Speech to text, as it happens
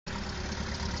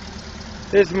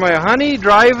This is my honey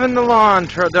driving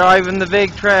the driving the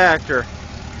big tractor.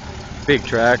 Big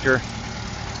tractor.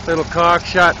 Little cock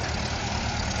shot.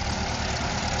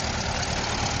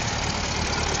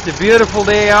 It's a beautiful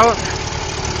day out.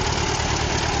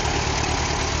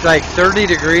 It's like 30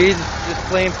 degrees. It's just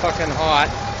plain fucking hot.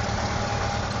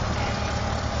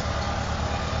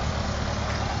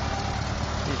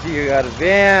 You see, you got a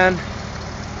van,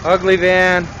 ugly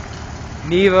van,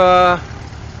 Neva,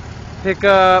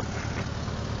 pickup.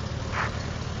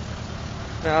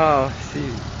 Oh,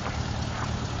 see.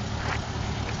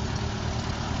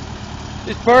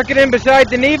 Just park it in beside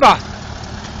the Neva.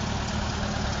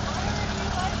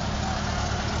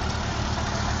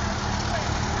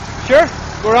 Sure,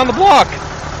 go around the block.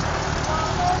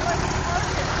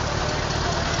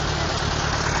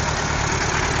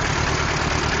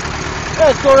 Yeah,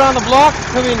 let's go around the block.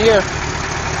 Come in here.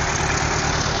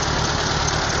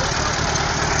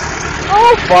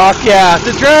 Oh, fuck yeah, it's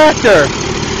a tractor.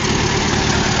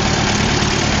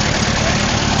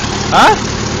 Huh?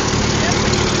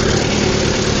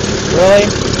 Really?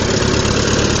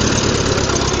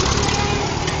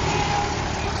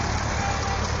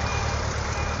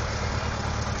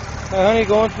 My honey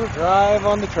going for a drive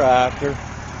on the tractor.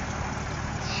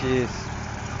 Jeez.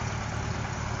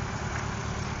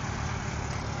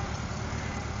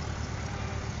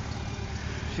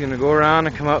 She's gonna go around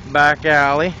and come up back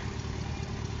alley.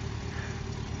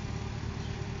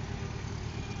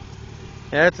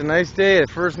 Yeah, it's a nice day. The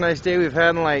first nice day we've had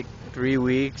in like 3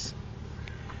 weeks.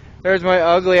 There's my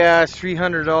ugly ass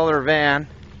 $300 van.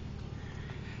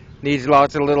 Needs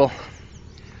lots of little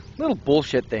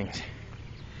bullshit things.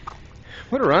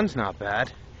 But it runs not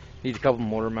bad. Needs a couple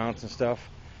motor mounts and stuff.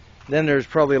 Then there's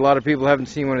probably a lot of people who haven't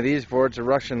seen one of these before. It's a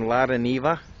Russian Lada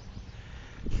Neva.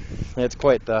 It's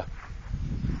quite the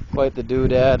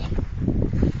doodad.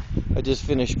 I just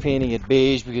finished painting it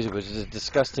beige because it was a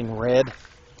disgusting red.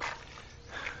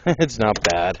 It's not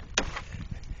bad.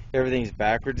 Everything's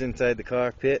backwards inside the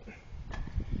cockpit.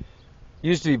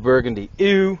 Used to be burgundy.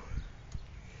 Ew.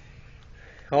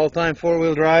 All-time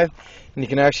four-wheel drive. And you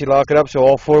can actually lock it up so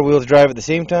all four wheels drive at the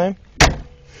same time.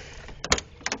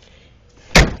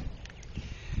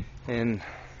 And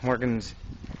Morgan's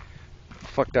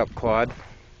fucked up quad.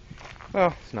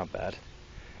 Well, it's not bad.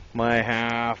 My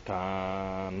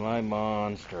half-ton, my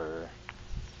monster.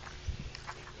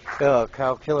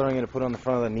 Cow killer I'm going to put on the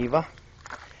front of the Neva.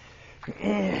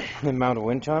 Then mount a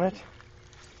winch on it.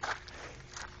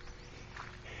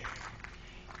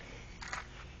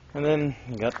 And then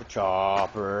you got the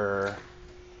chopper.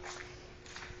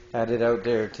 Had it out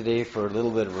there today for a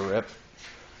little bit of a rip.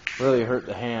 Really hurt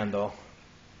the hand though.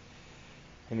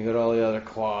 And you got all the other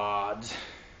quads.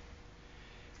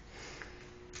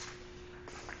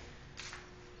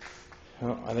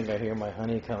 Oh, I think I hear my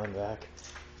honey coming back.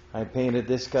 I painted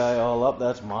this guy all up.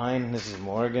 That's mine. This is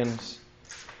Morgan's.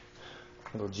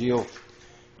 Little Geo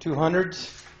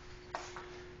 200s.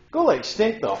 Go like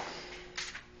stink though.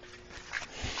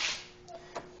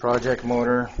 Project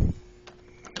motor.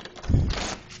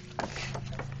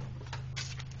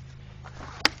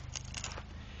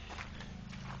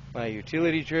 My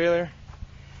utility trailer.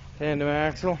 Tandem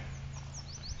axle.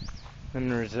 Then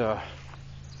there's a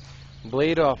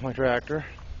blade off my tractor.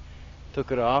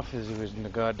 Took it off as it was in the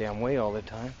goddamn way all the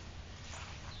time.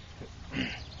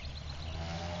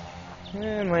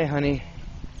 And my honey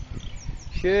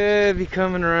should be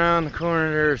coming around the corner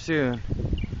there soon.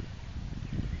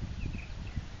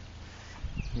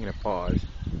 I'm gonna pause.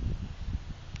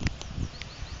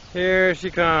 Here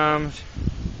she comes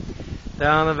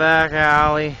down the back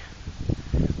alley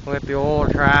with the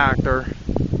old tractor.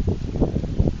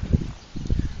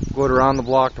 Go around the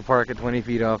block to park it 20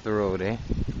 feet off the road, eh?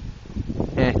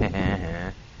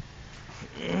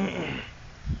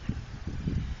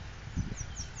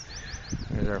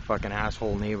 There's our fucking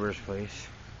asshole neighbor's place.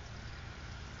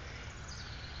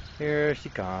 Here she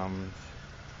comes.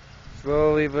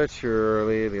 Slowly but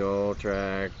surely, the old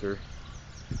tractor.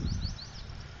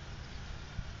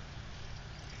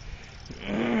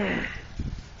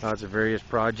 Lots of various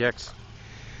projects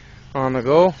on the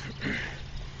go.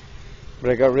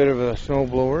 But I got rid of the snow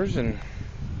blowers and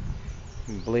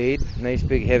blade, nice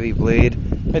big heavy blade.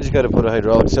 I just got to put a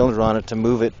hydraulic cylinder on it to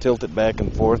move it, tilt it back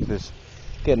and forth. This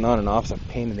getting on and off is a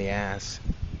pain in the ass.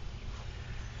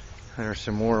 There's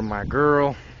some more of my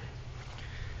girl,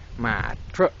 my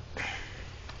truck.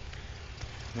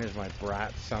 There's my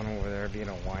brat son over there being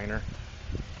a whiner.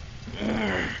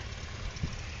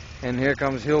 And here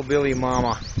comes Hillbilly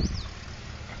Mama.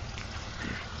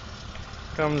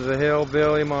 Comes the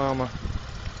Hillbilly Mama.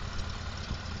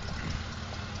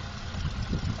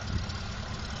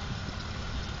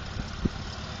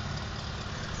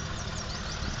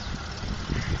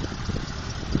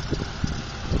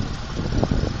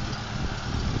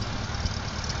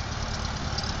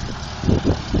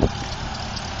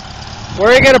 Where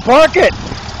are you gonna park it?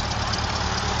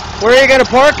 Where are you gonna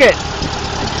park it?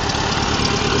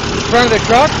 In front of the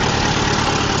truck?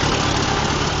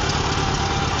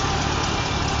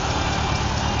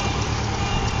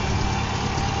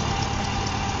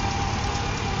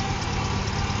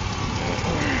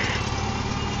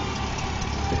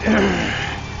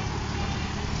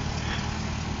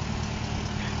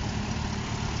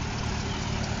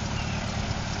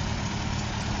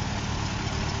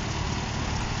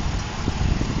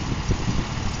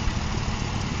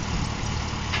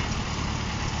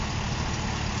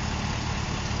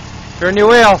 Turn your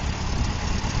wheel.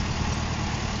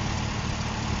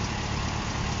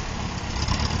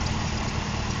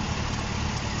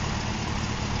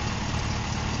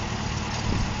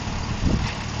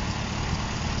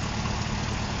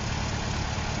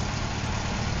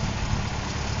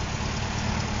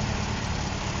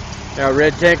 Got a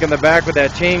red tank in the back with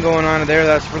that chain going on there.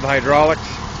 That's for the hydraulics.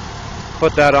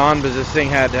 Put that on because this thing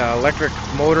had electric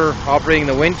motor operating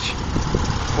the winch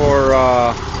for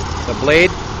the blade.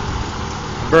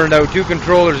 Burned out 2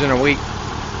 controllers in a week.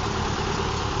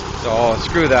 So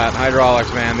screw that.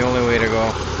 Hydraulics, man. The only way to go.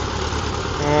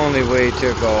 Only way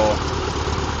to go.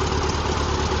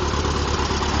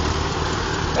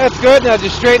 That's good. Now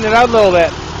just straighten it out a little bit.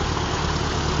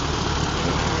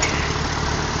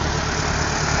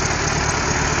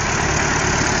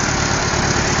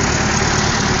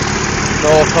 The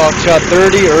old Cockshot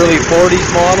 30, early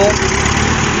 40s model.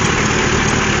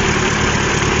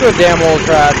 Good damn old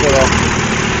tractor though.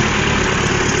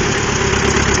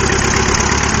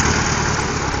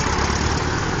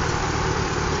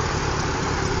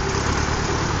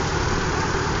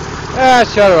 Ah,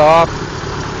 shut it off.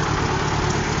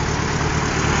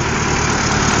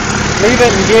 Leave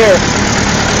it in gear.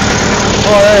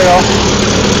 Oh, there you go.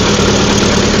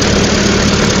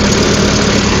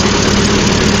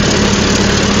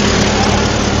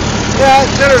 Yeah,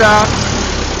 shut it off.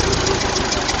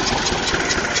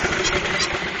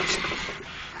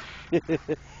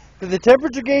 Did the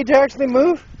temperature gauge actually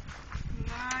move?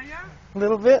 Yeah. A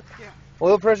little bit? Yeah.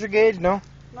 Oil pressure gauge? No?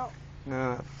 No.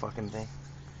 No, that fucking thing.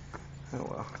 Oh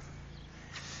well.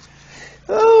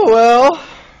 Oh well.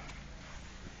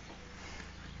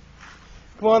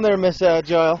 Come on there, Miss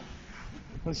Agile.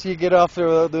 Let's see you get off there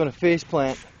without doing a face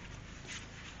plant.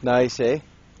 Nice, eh?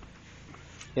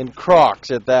 In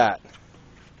Crocs at that.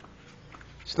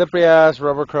 Slippery ass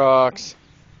rubber Crocs.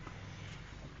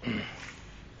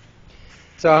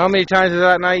 So how many times is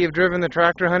that night you've driven the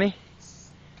tractor, honey?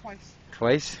 Twice.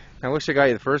 Twice? I wish I got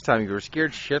you the first time. You were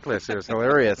scared shitless. It was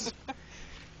hilarious.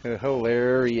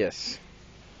 Hilarious.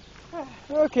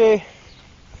 Okay.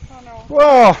 Oh no.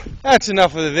 Well, that's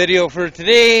enough of the video for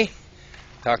today.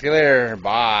 Talk to you later.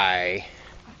 Bye.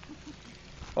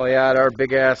 Oh yeah, at our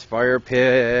big ass fire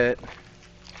pit.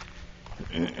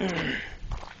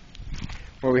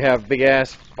 Where we have big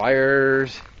ass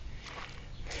fires.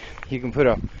 You can put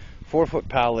a 4-foot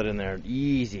pallet in there.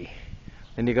 Easy.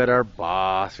 Then you got our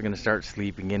boss. We're going to start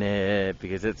sleeping in it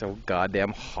because it's so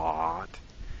goddamn hot.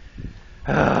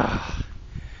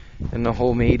 And the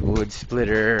homemade wood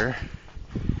splitter.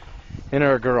 And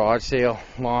our garage sale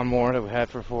lawnmower that we had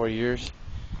for 4 years.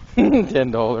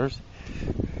 $10.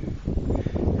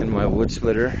 And my wood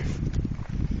splitter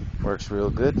works real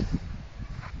good.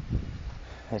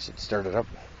 I should start it up.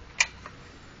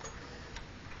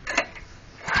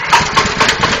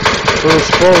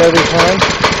 First full every time.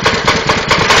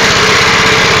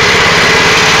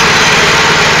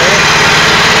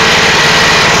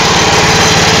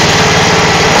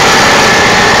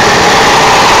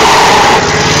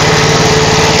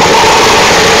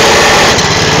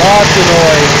 Lots of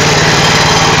noise.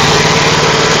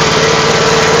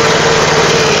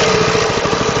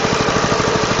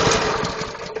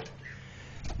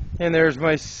 And there's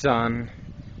my son.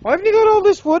 Why haven't you got all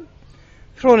this wood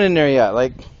thrown in there yet?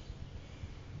 Like,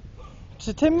 it's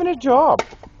a 10-minute job.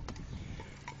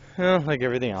 Well, like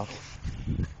everything else.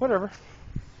 Whatever.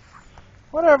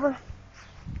 Whatever.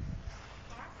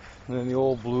 And then the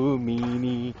old blue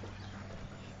meanie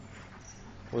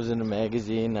was in a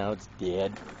magazine, now it's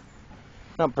dead.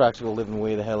 Not practical living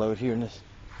way the hell out here in the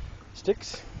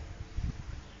sticks.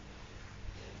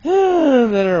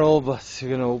 And then our old bus is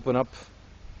going to open up.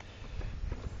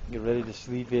 Get ready to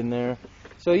sleep in there.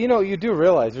 So, you know, you do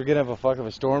realize we're going to have a fuck of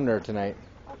a storm there tonight.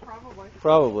 Oh, probably.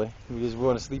 Probably. Because we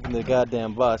want to sleep in the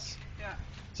goddamn bus. Yeah.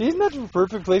 See, isn't that the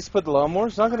perfect place to put the lawnmower?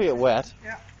 It's not going to get wet.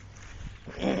 Yeah.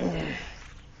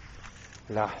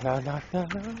 La, la, la, la,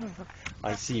 la.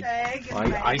 I see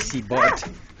butt.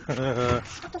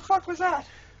 What the fuck was that?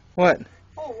 What?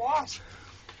 Oh, wasp.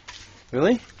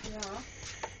 Really? Yeah.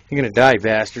 You're going to die,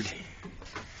 bastard.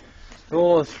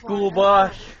 Oh, school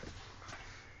bus.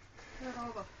 Look at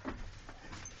all the-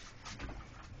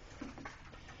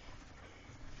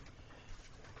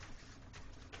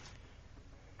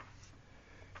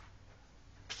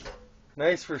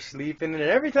 Nice for sleeping. And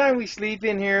every time we sleep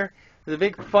in here, there's a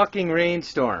big fucking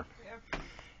rainstorm. Yep.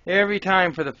 Every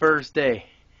time for the first day.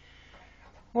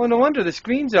 Well, no wonder the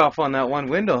screen's off on that one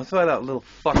window. That's why that little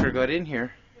fucker got in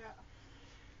here. Yeah.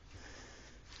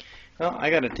 Well, I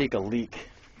gotta take a leak.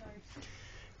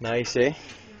 Nice, eh?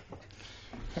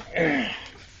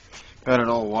 Got it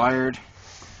all wired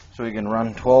so we can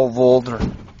run 12 volt or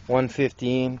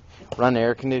 115, run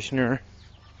air conditioner.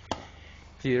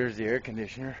 Here's the air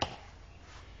conditioner.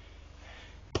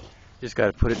 Just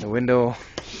gotta put it in the window.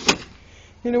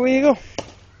 And away you go.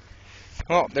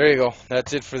 Oh, there you go.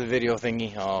 That's it for the video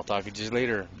thingy. I'll talk to you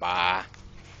later. Bye.